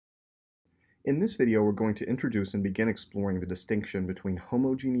In this video, we're going to introduce and begin exploring the distinction between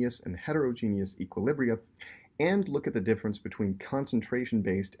homogeneous and heterogeneous equilibria and look at the difference between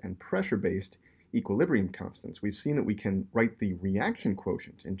concentration-based and pressure-based equilibrium constants. We've seen that we can write the reaction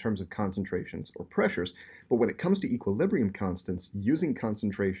quotient in terms of concentrations or pressures, but when it comes to equilibrium constants, using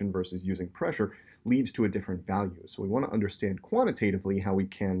concentration versus using pressure leads to a different value. So we want to understand quantitatively how we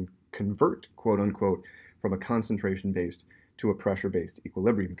can convert, quote-unquote, from a concentration-based to a pressure-based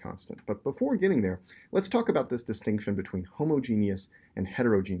equilibrium constant. But before getting there, let's talk about this distinction between homogeneous and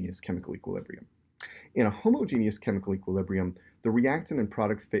heterogeneous chemical equilibrium. In a homogeneous chemical equilibrium, the reactant and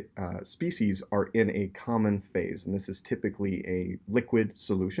product species are in a common phase, and this is typically a liquid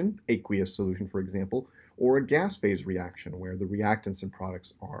solution, aqueous solution for example, or a gas phase reaction where the reactants and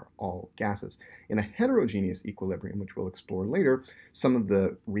products are all gases. In a heterogeneous equilibrium, which we'll explore later, some of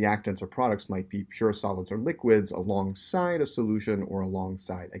the reactants or products might be pure solids or liquids alongside a solution or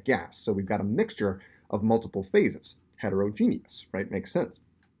alongside a gas. So we've got a mixture of multiple phases. Heterogeneous, right? Makes sense.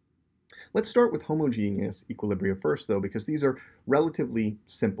 Let's start with homogeneous equilibria first, though, because these are relatively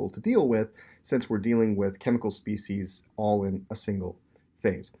simple to deal with since we're dealing with chemical species all in a single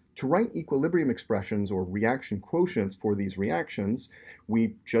phase. To write equilibrium expressions or reaction quotients for these reactions,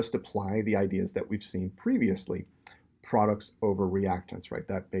 we just apply the ideas that we've seen previously. Products over reactants, right?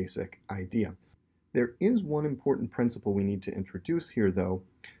 That basic idea. There is one important principle we need to introduce here, though,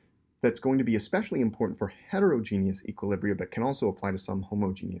 that's going to be especially important for heterogeneous equilibria, but can also apply to some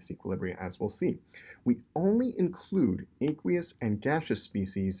homogeneous equilibria, as we'll see. We only include aqueous and gaseous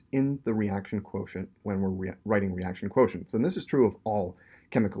species in the reaction quotient when we're writing reaction quotients, and this is true of all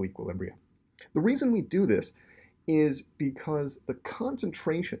chemical equilibria. The reason we do this is because the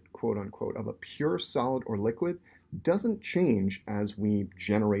concentration, quote unquote, of a pure solid or liquid doesn't change as we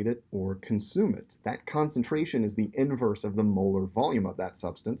generate it or consume it. That concentration is the inverse of the molar volume of that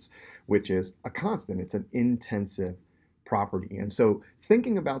substance, which is a constant. It's an intensive property. And so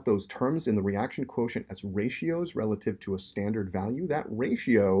thinking about those terms in the reaction quotient as ratios relative to a standard value, that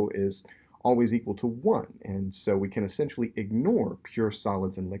ratio is always equal to 1. And so we can essentially ignore pure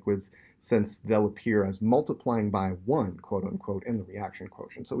solids and liquids since they'll appear as multiplying by 1, quote unquote, in the reaction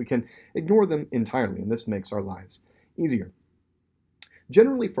quotient. So we can ignore them entirely, and this makes our lives easier.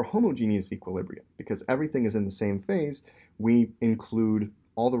 Generally, for homogeneous equilibria, because everything is in the same phase, we include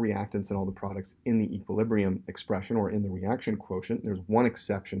all the reactants and all the products in the equilibrium expression or in the reaction quotient. There's one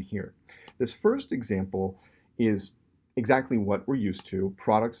exception here. This first example is exactly what we're used to,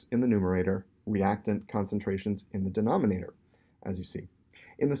 products in the numerator, reactant concentrations in the denominator, as you see.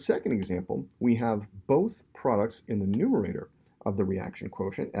 In the second example, we have both products in the numerator of the reaction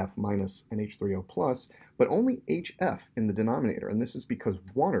quotient, F minus and H3O plus, but only HF in the denominator. And this is because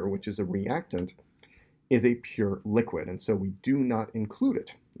water, which is a reactant, is a pure liquid, and so we do not include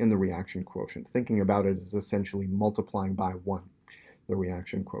it in the reaction quotient. Thinking about it as essentially multiplying by 1, the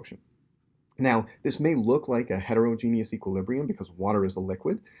reaction quotient. Now, this may look like a heterogeneous equilibrium because water is a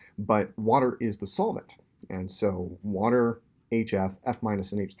liquid, but water is the solvent. And so water, HF, F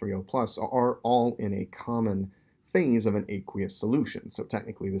minus, and H3O plus are all in a common phase of an aqueous solution. So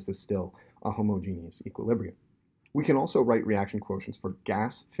technically, this is still a homogeneous equilibrium. We can also write reaction quotients for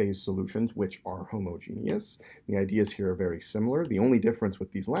gas phase solutions, which are homogeneous. The ideas here are very similar. The only difference with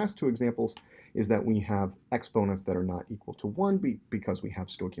these last two examples is that we have exponents that are not equal to 1 because we have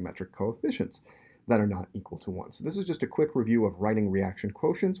stoichiometric coefficients that are not equal to 1. So this is just a quick review of writing reaction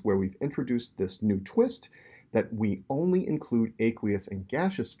quotients where we've introduced this new twist that we only include aqueous and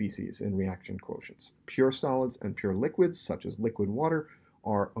gaseous species in reaction quotients. Pure solids and pure liquids, such as liquid water,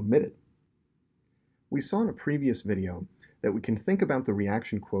 are omitted. We saw in a previous video that we can think about the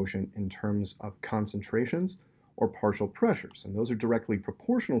reaction quotient in terms of concentrations or partial pressures, and those are directly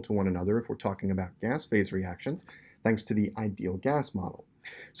proportional to one another if we're talking about gas phase reactions, thanks to the ideal gas model.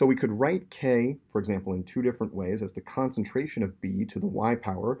 So we could write K, for example, in two different ways as the concentration of B to the Y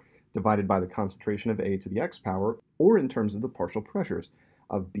power divided by the concentration of A to the X power, or in terms of the partial pressures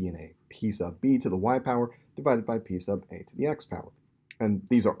of B and A, P sub B to the Y power divided by P sub A to the X power. And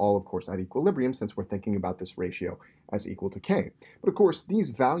these are all, of course, at equilibrium since we're thinking about this ratio as equal to K. But of course, these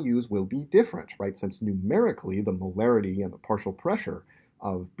values will be different, right? Since numerically, the molarity and the partial pressure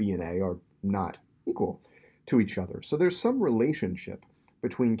of B and A are not equal to each other. So there's some relationship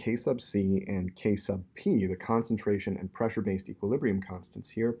between K sub C and K sub P, the concentration and pressure-based equilibrium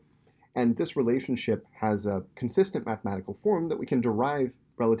constants here. And this relationship has a consistent mathematical form that we can derive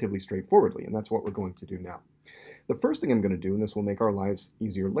relatively straightforwardly, and that's what we're going to do now. The first thing I'm going to do, and this will make our lives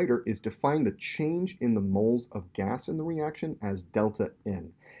easier later, is define the change in the moles of gas in the reaction as delta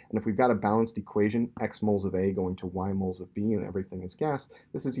N. And if we've got a balanced equation, x moles of A going to y moles of B, and everything is gas,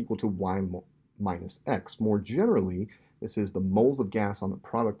 this is equal to y minus x. More generally, this is the moles of gas on the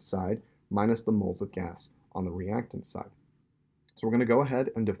product side minus the moles of gas on the reactant side. So we're going to go ahead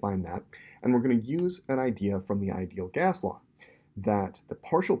and define that, and we're going to use an idea from the ideal gas law, that the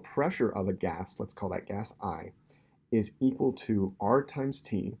partial pressure of a gas, let's call that gas I, is equal to R times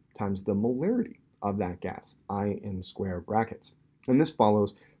T times the molarity of that gas, I in square brackets. And this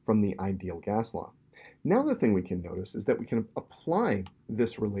follows from the ideal gas law. Now the thing we can notice is that we can apply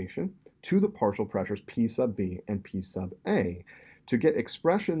this relation to the partial pressures P sub B and P sub A to get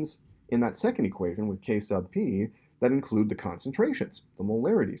expressions in that second equation with K sub P that include the concentrations, the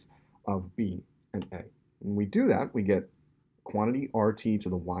molarities of B and A. When we do that, we get quantity RT to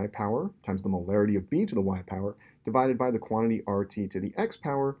the y power times the molarity of B to the y power divided by the quantity RT to the x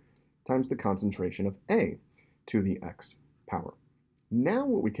power times the concentration of A to the x power. Now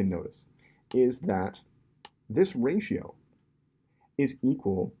what we can notice is that this ratio is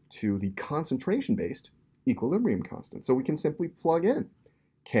equal to the concentration-based equilibrium constant. So we can simply plug in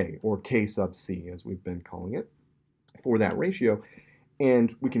K, or K sub C as we've been calling it, for that ratio,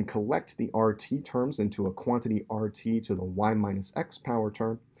 and we can collect the RT terms into a quantity RT to the y minus x power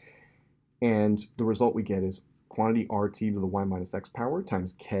term, and the result we get is quantity RT to the y minus x power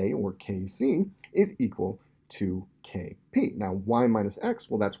times K, or Kc, is equal to Kp. Now y minus x,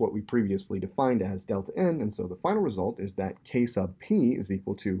 well, that's what we previously defined as delta N, and so the final result is that K sub P is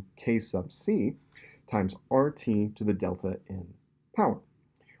equal to K sub C times RT to the delta N power.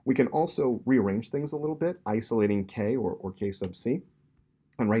 We can also rearrange things a little bit, isolating K, or K sub C,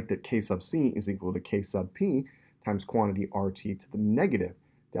 and write that K sub C is equal to K sub P times quantity RT to the negative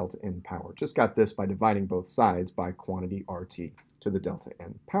delta N power. Just got this by dividing both sides by quantity RT to the delta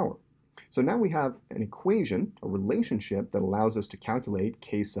N power. So now we have an equation, a relationship that allows us to calculate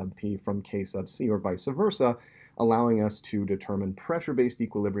K sub P from K sub C, or vice versa, allowing us to determine pressure-based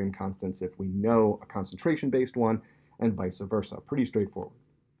equilibrium constants if we know a concentration-based one, and vice versa. Pretty straightforward.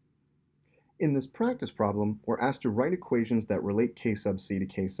 In this practice problem, we're asked to write equations that relate K sub C to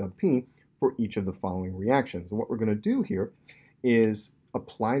K sub P for each of the following reactions. And what we're going to do here is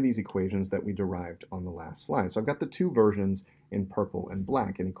apply these equations that we derived on the last slide. So I've got the two versions in purple and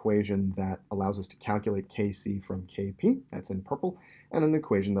black, an equation that allows us to calculate Kc from Kp, that's in purple, and an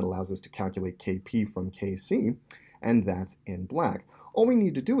equation that allows us to calculate Kp from Kc, and that's in black. All we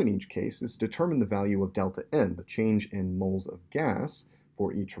need to do in each case is determine the value of delta N, the change in moles of gas,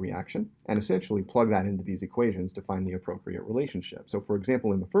 for each reaction, and essentially plug that into these equations to find the appropriate relationship. So for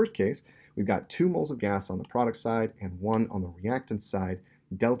example, in the first case, we've got 2 moles of gas on the product side and 1 on the reactant side.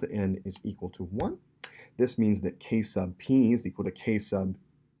 Delta N is equal to 1. This means that K sub P is equal to K sub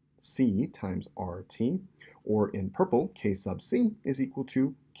C times RT, or in purple, K sub C is equal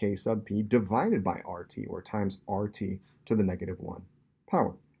to K sub P divided by RT, or times RT to the negative 1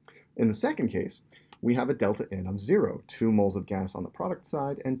 power. In the second case, we have a delta N of 0, 2 moles of gas on the product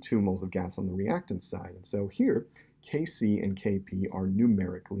side and 2 moles of gas on the reactant side. And so here, Kc and Kp are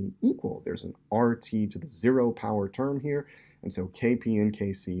numerically equal. There's an RT to the 0 power term here, and so Kp and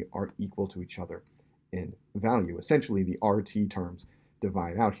Kc are equal to each other in value. Essentially, the RT terms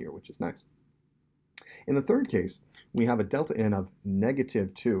divide out here, which is nice. In the third case, we have a delta N of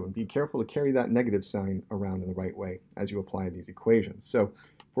negative 2, and be careful to carry that negative sign around in the right way as you apply these equations. So,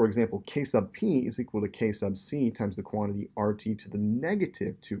 for example, K sub P is equal to K sub C times the quantity RT to the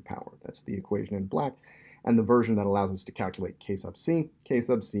negative 2 power. That's the equation in black. And the version that allows us to calculate K sub C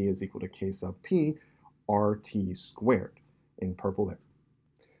is equal to K sub P RT squared in purple there.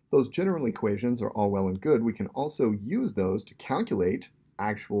 Those general equations are all well and good. We can also use those to calculate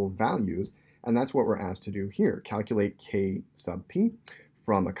actual values, and that's what we're asked to do here. Calculate K sub P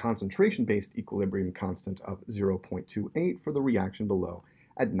from a concentration-based equilibrium constant of 0.28 for the reaction below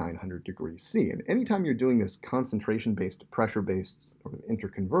at 900 degrees C. And anytime you're doing this concentration-based, pressure-based sort of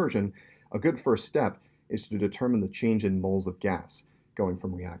interconversion, a good first step is to determine the change in moles of gas going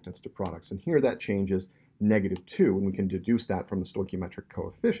from reactants to products. And here that change is -2, and we can deduce that from the stoichiometric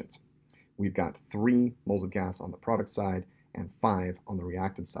coefficients. We've got 3 moles of gas on the product side and 5 on the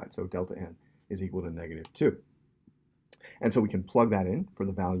reactant side, so delta N is equal to -2. And so we can plug that in for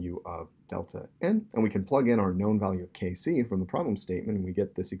the value of delta N, and we can plug in our known value of Kc from the problem statement, and we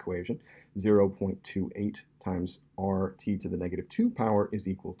get this equation, 0.28 times RT to the -2 power is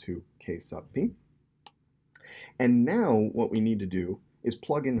equal to K sub P. And now what we need to do is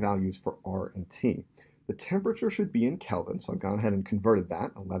plug in values for R and T. The temperature should be in Kelvin, so I've gone ahead and converted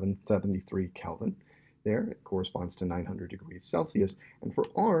that, 1173 Kelvin. There, it corresponds to 900 degrees Celsius. And for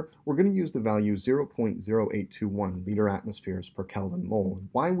R, we're going to use the value 0.0821 liter atmospheres per Kelvin mole. And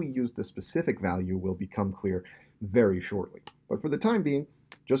why we use this specific value will become clear very shortly. But for the time being,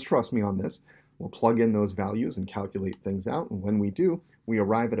 just trust me on this. We'll plug in those values and calculate things out. And when we do, we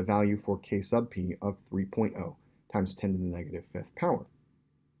arrive at a value for K sub P of 3.0 times 10 to the negative fifth power.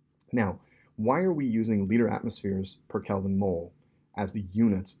 Now, why are we using liter atmospheres per Kelvin mole as the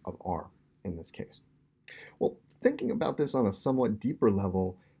units of R in this case? Well, thinking about this on a somewhat deeper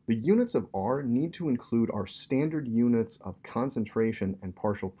level, the units of R need to include our standard units of concentration and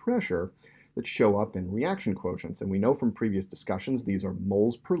partial pressure that show up in reaction quotients. And we know from previous discussions these are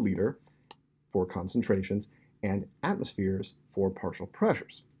moles per liter for concentrations and atmospheres for partial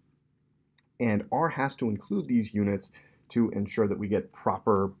pressures. And R has to include these units to ensure that we get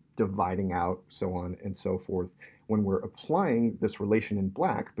proper dividing out, so on and so forth, when we're applying this relation in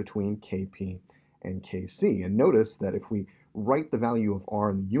black between Kp and Kc. And notice that if we write the value of R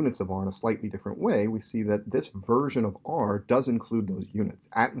and the units of R in a slightly different way, we see that this version of R does include those units,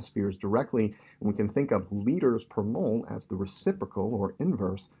 atmospheres directly, and we can think of liters per mole as the reciprocal or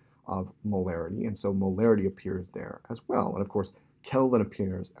inverse of molarity, and so molarity appears there as well. And of course, Kelvin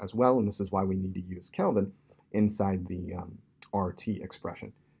appears as well, and this is why we need to use Kelvin inside the RT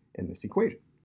expression in this equation.